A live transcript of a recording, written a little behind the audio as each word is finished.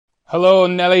Hello,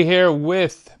 Nelly here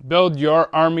with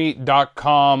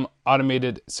BuildYourArmy.com,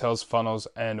 automated sales funnels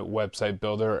and website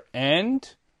builder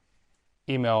and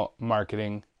email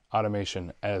marketing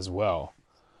automation as well.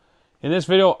 In this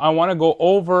video, I want to go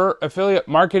over affiliate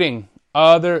marketing,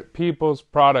 other people's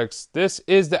products. This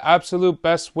is the absolute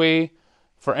best way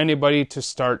for anybody to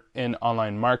start in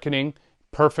online marketing.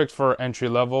 Perfect for entry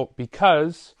level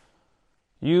because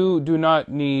you do not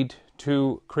need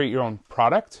to create your own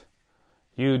product.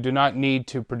 You do not need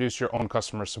to produce your own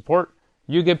customer support.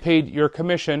 You get paid your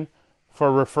commission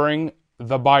for referring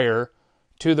the buyer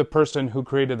to the person who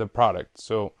created the product.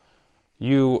 So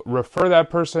you refer that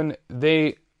person,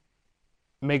 they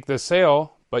make the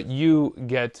sale, but you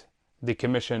get the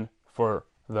commission for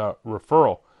the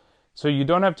referral. So you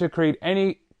don't have to create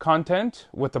any content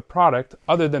with the product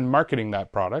other than marketing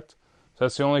that product. So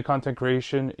that's the only content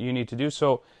creation you need to do.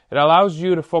 So it allows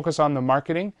you to focus on the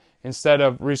marketing instead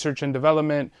of research and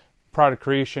development, product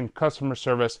creation, customer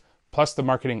service, plus the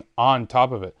marketing on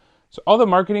top of it. So all the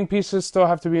marketing pieces still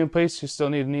have to be in place. You still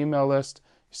need an email list.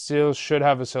 You still should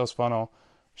have a sales funnel,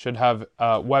 should have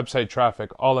website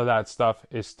traffic. All of that stuff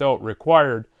is still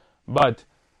required, but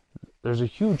there's a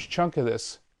huge chunk of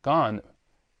this gone.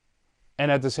 And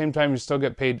at the same time, you still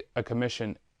get paid a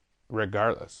commission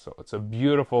regardless. So it's a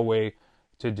beautiful way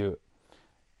to do it.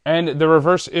 And the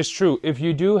reverse is true. If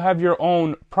you do have your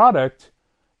own product,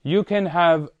 you can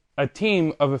have a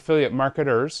team of affiliate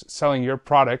marketers selling your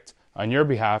product on your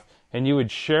behalf, and you would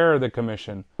share the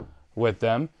commission with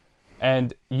them,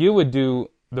 and you would do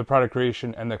the product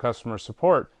creation and the customer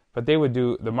support, but they would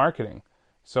do the marketing.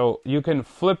 So you can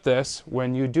flip this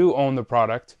when you do own the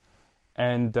product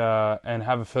and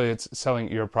have affiliates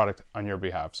selling your product on your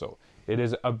behalf. So it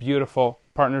is a beautiful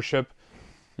partnership.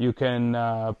 You can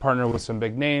partner with some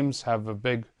big names, have a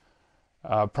big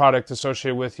product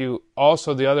associated with you.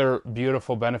 Also, the other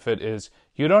beautiful benefit is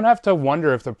you don't have to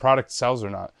wonder if the product sells or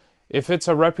not. If it's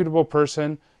a reputable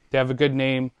person, they have a good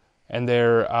name, and they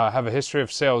have a history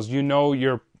of sales, you know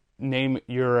you're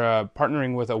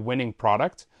partnering with a winning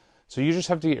product. So you just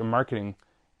have to get your marketing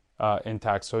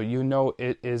intact, so you know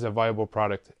it is a viable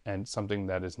product and something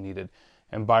that is needed.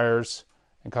 And buyers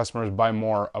and customers buy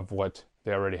more of what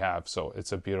they already have. So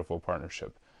it's a beautiful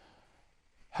partnership.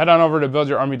 Head on over to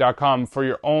buildyourarmy.com for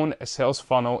your own sales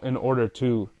funnel in order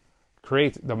to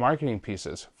create the marketing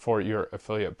pieces for your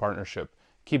affiliate partnership.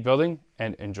 Keep building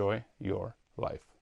and enjoy your life.